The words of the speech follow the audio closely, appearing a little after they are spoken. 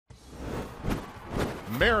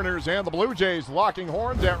Mariners and the Blue Jays locking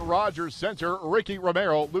horns at Rogers Center. Ricky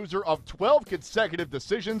Romero, loser of 12 consecutive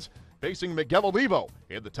decisions, facing Miguel Olivo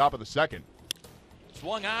in the top of the second.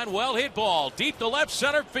 Swung on, well hit ball, deep to left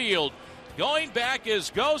center field. Going back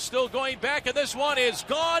is Ghost, still going back, and this one is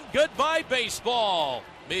gone. Goodbye, baseball.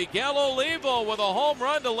 Miguel Olivo with a home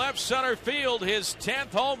run to left center field, his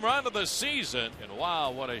 10th home run of the season. And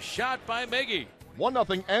wow, what a shot by Miggy.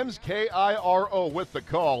 1-0 M's KIRO with the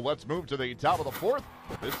call. Let's move to the top of the fourth.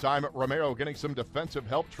 This time, Romero getting some defensive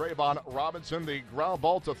help. Trayvon Robinson, the ground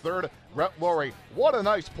ball to third. Brett Laurie, what a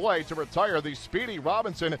nice play to retire the speedy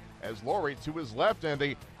Robinson as Laurie to his left, and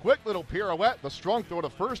the quick little pirouette, the strong throw to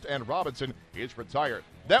first, and Robinson is retired.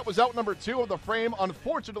 That was out number 2 of the frame,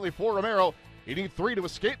 unfortunately for Romero. He needed 3 to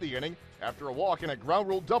escape the inning. After a walk and a ground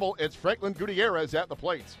rule double, it's Franklin Gutierrez at the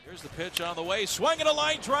plate. Here's the pitch on the way. Swinging a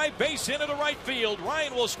line drive, base hit into right field.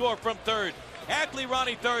 Ryan will score from third. Ackley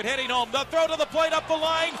Ronnie third, heading home. The throw to the plate, up the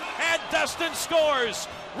line, and Dustin scores.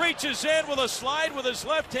 Reaches in with a slide with his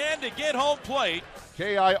left hand to get home plate.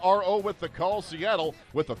 KIRO with the call. Seattle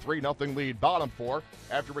with a 3-0 lead, bottom 4.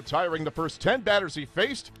 After retiring the first 10 batters he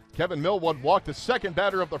faced, Kevin Millwood walked the second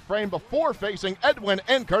batter of the frame before facing Edwin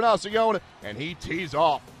Encarnacion, and he tees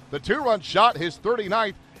off. The 2-run shot, his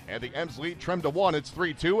 39th, and the M's lead trimmed to 1. It's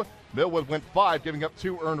 3-2. Millwood went 5, giving up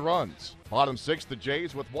 2 earned runs. Bottom 6, the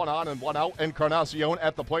Jays with 1 on and 1 out. Encarnacion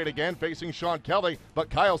at the plate again, facing Sean Kelly, but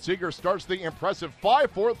Kyle Seager starts the impressive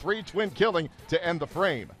 5-4-3 twin killing to end the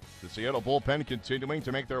frame. The Seattle bullpen continuing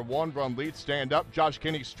to make their 1-run lead stand up. Josh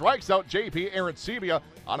Kinney strikes out JP Arancibia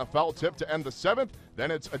on a foul tip to end the 7th.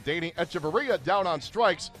 Then it's Adeiny Echeverria down on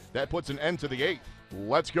strikes. That puts an end to the 8th.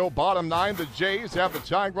 Let's go bottom 9. The Jays have the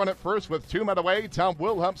tying run at first with 2 men away. Tom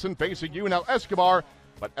Wilhelmsen facing Yunel Escobar,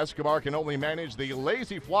 but Escobar can only manage the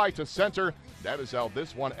lazy fly to center. That is how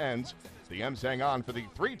this one ends. The M's hang on for the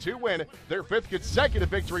 3-2 win, their 5th consecutive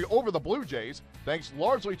victory over the Blue Jays, thanks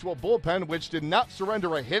largely to a bullpen which did not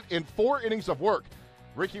surrender a hit in 4 innings of work.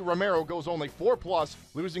 Ricky Romero goes only 4+,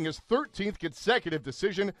 losing his 13th consecutive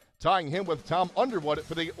decision, tying him with Tom Underwood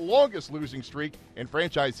for the longest losing streak in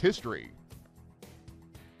franchise history.